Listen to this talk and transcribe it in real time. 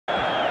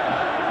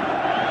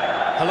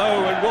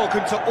Hello and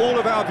welcome to all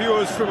of our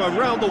viewers from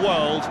around the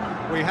world.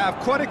 We have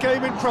quite a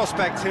game in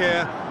prospect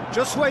here,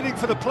 just waiting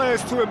for the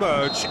players to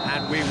emerge,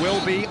 and we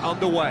will be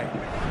underway.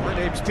 My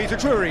name's Peter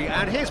Drury,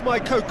 and here's my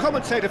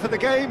co-commentator for the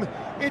game,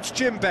 it's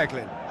Jim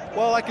Beglin.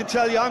 Well, I can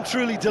tell you I'm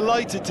truly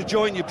delighted to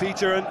join you,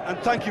 Peter, and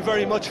thank you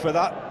very much for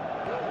that.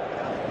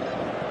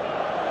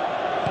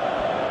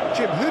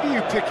 Jim, who do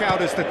you pick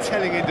out as the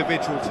telling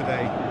individual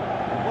today?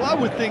 Well, I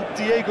would think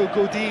Diego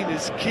Godin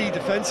is key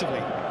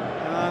defensively.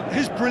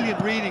 His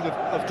brilliant reading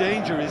of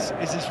danger is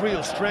his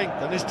real strength,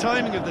 and his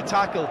timing of the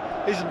tackle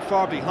isn't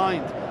far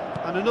behind.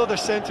 And another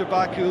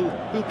centre-back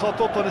who'll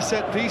pop up on a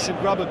set-piece and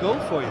grab a goal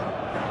for you.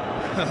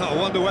 I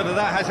wonder whether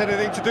that has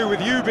anything to do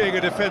with you being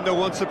a defender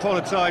once upon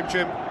a time,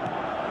 Jim.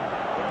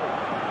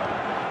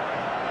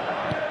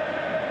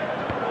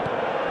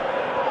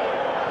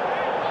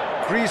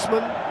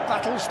 Griezmann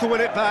battles to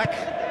win it back.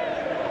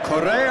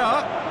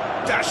 Correa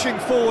dashing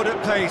forward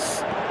at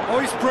pace. Oh,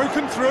 he's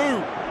broken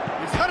through.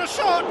 He's had a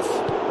shot!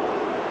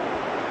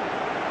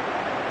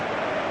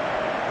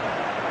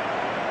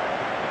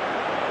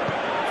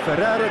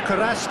 Ferreira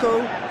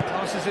Carrasco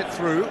passes it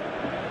through.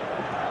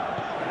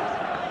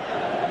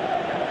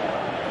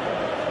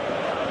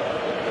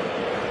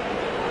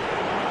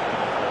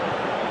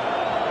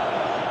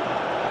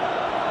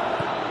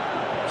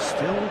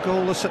 Still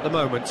goalless at the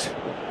moment.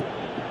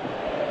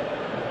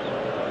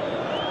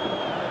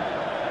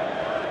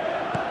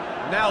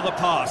 Now the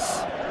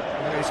pass.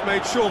 He's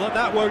made sure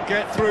that won't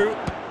get through,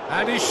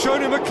 and he's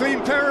shown him a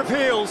clean pair of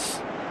heels.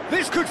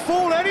 This could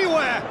fall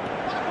anywhere.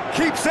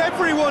 Keeps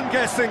everyone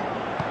guessing.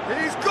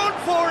 He's gone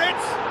for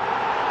it.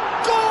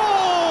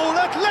 Goal!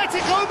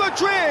 Atletico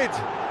Madrid!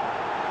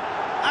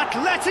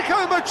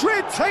 Atletico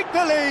Madrid take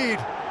the lead.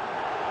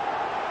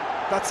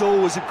 That's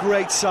always a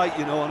great sight,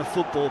 you know, on a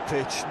football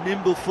pitch.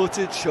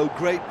 Nimble-footed, showed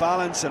great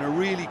balance and a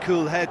really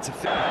cool head to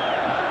fit.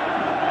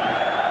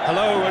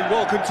 Hello and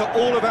welcome to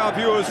all of our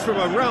viewers from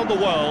around the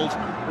world.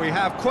 We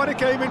have quite a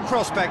game in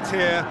prospect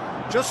here,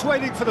 just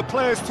waiting for the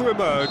players to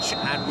emerge,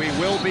 and we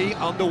will be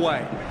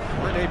underway.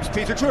 My name's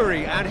Peter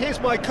Drury, and here's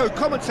my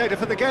co-commentator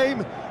for the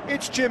game,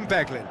 it's Jim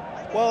Beglin.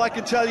 Well, I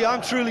can tell you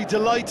I'm truly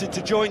delighted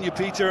to join you,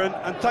 Peter,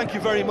 and thank you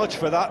very much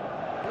for that.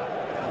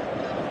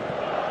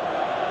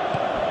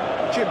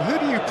 Jim, who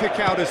do you pick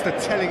out as the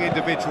telling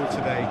individual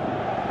today?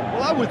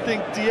 Well, I would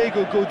think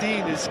Diego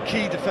Godin is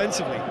key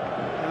defensively.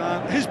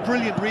 His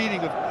brilliant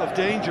reading of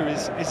danger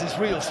is his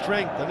real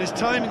strength, and his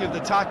timing of the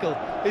tackle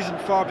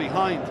isn't far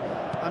behind.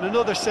 And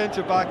another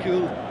centre-back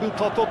who'll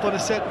pop up on a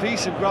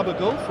set-piece and grab a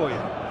goal for you.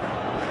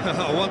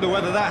 I wonder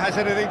whether that has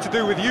anything to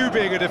do with you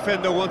being a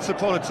defender once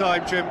upon a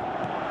time, Jim.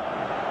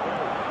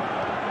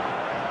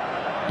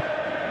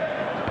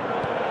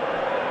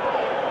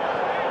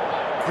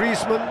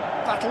 Griezmann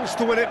battles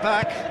to win it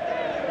back.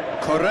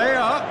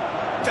 Correa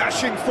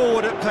dashing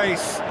forward at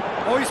pace.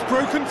 Oh, he's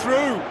broken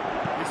through.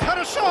 He's had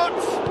a shot!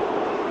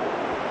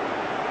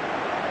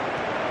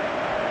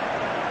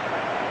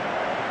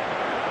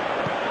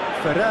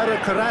 Ferreira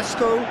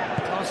Carrasco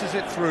passes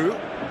it through.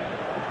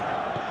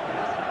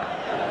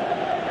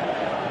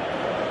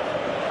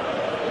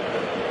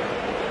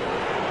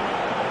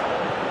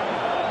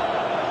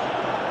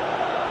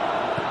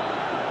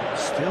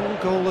 Still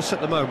goalless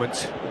at the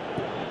moment.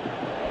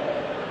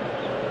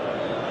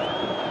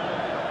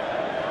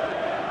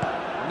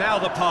 Now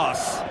the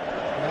pass.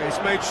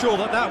 He's made sure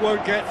that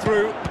won't get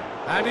through,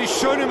 and he's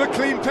shown him a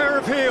clean pair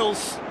of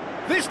heels.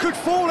 This could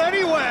fall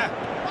anywhere.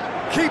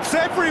 Keeps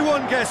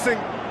everyone guessing.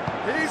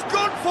 He's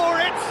gone for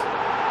it.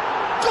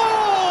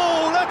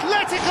 Goal!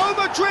 Atletico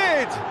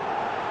Madrid!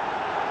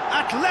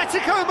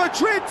 Atletico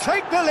Madrid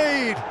take the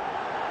lead.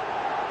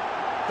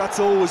 That's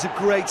always a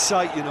great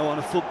sight, you know, on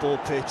a football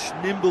pitch.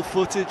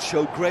 Nimble-footed,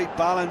 showed great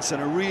balance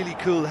and a really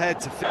cool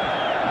head to fit.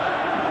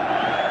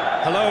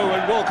 Hello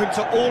and welcome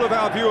to all of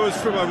our viewers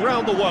from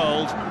around the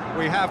world.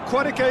 We have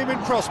quite a game in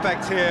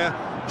prospect here,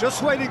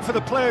 just waiting for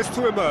the players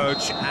to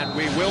emerge, and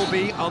we will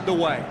be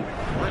underway.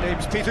 My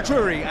name's Peter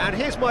Drury, and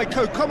here's my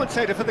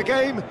co-commentator for the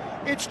game,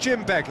 it's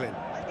Jim Beglin.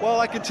 Well,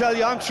 I can tell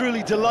you I'm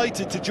truly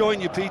delighted to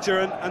join you, Peter,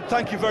 and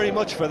thank you very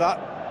much for that.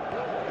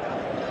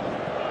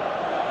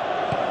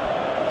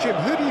 Jim,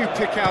 who do you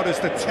pick out as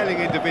the telling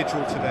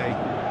individual today?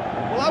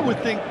 Well, I would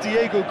think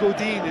Diego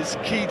Godin is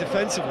key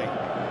defensively.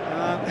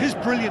 His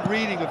brilliant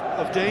reading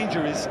of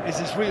danger is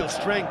his real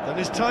strength, and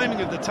his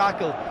timing of the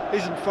tackle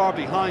isn't far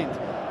behind.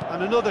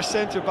 And another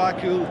centre-back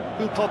who'll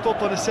pop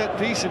up on a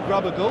set-piece and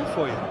grab a goal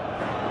for you.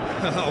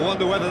 I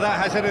wonder whether that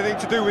has anything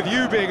to do with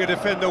you being a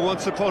defender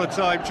once upon a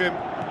time, Jim.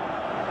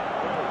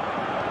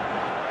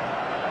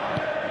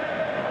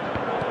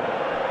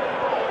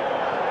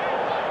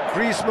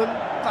 Griezmann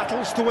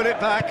battles to win it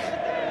back.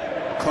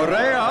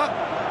 Correa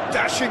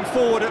dashing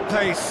forward at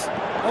pace.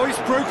 Oh, he's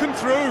broken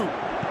through.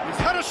 He's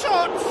had a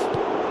shot!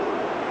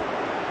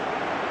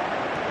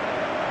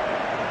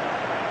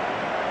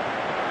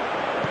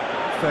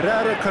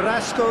 Ferreira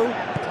Carrasco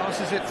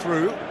passes it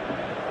through.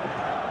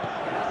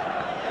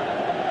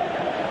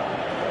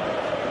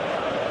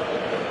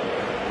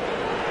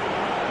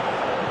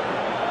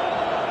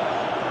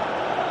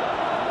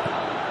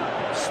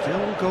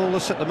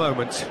 goalless at the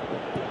moment.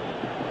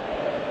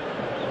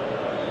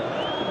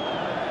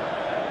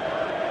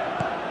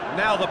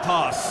 Now the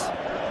pass.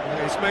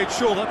 He's made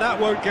sure that that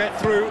won't get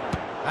through.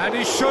 And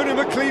he's shown him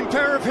a clean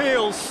pair of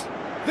heels.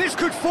 This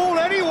could fall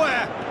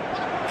anywhere.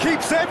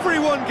 Keeps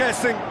everyone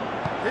guessing.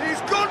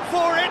 He's gone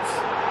for it.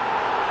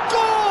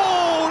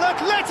 Goal!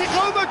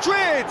 Atletico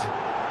Madrid!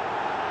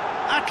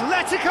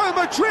 Atletico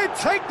Madrid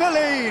take the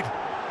lead.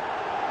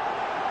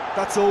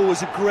 That's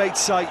always a great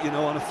sight, you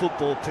know, on a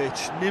football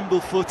pitch.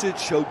 Nimble-footed,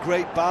 showed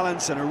great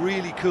balance and a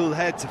really cool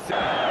head to fit.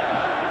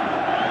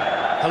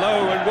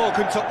 Hello and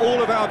welcome to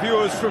all of our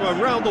viewers from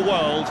around the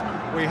world.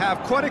 We have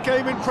quite a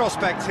game in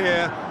prospect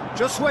here,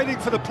 just waiting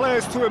for the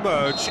players to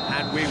emerge,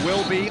 and we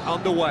will be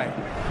underway.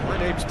 My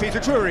name's Peter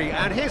Drury,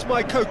 and here's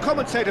my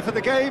co-commentator for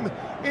the game,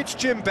 it's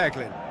Jim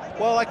Beglin.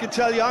 Well, I can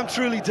tell you I'm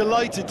truly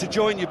delighted to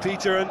join you,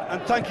 Peter,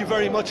 and thank you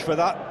very much for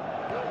that.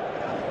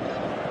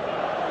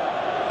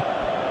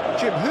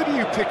 Jim, who do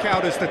you pick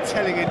out as the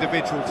telling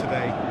individual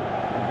today?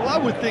 Well, I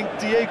would think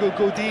Diego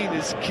Godin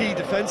is key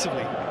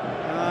defensively.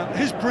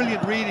 His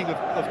brilliant reading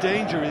of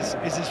danger is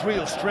his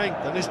real strength,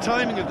 and his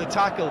timing of the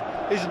tackle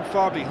isn't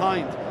far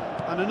behind.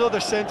 And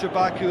another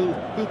centre-back who'll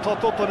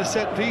pop up on a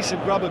set-piece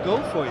and grab a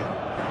goal for you.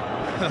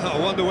 I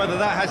wonder whether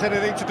that has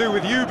anything to do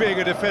with you being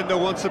a defender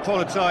once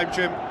upon a time,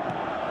 Jim.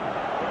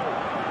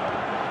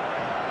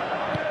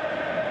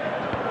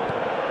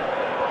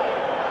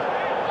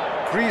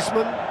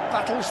 Griezmann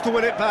battles to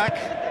win it back.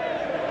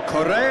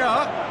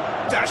 Correa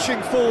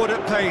dashing forward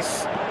at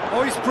pace.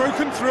 Oh, he's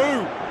broken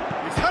through.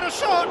 He's had a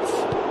shot.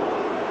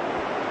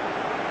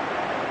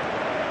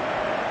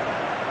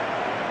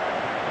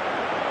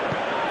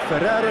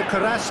 Ferreira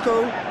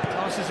Carrasco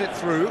passes it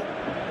through.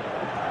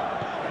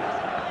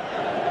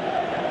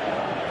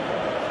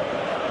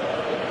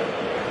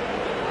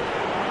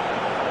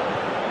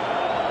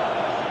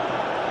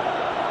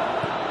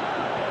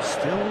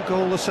 Still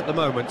goalless at the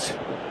moment.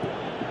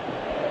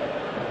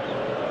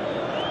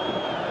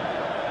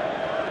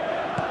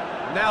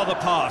 Now the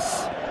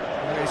pass.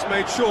 He's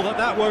made sure that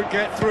that won't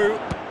get through.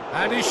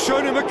 And he's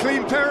shown him a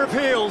clean pair of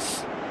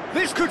heels.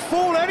 This could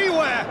fall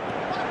anywhere.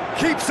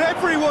 Keeps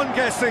everyone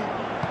guessing.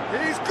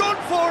 He's gone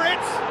for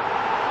it.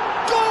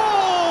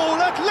 Goal!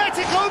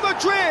 Atletico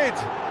Madrid!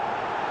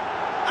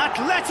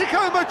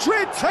 Atletico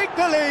Madrid take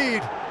the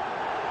lead.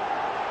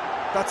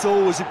 That's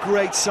always a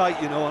great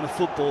sight, you know, on a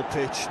football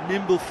pitch.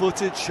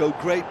 Nimble-footed, showed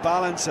great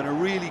balance and a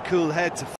really cool head to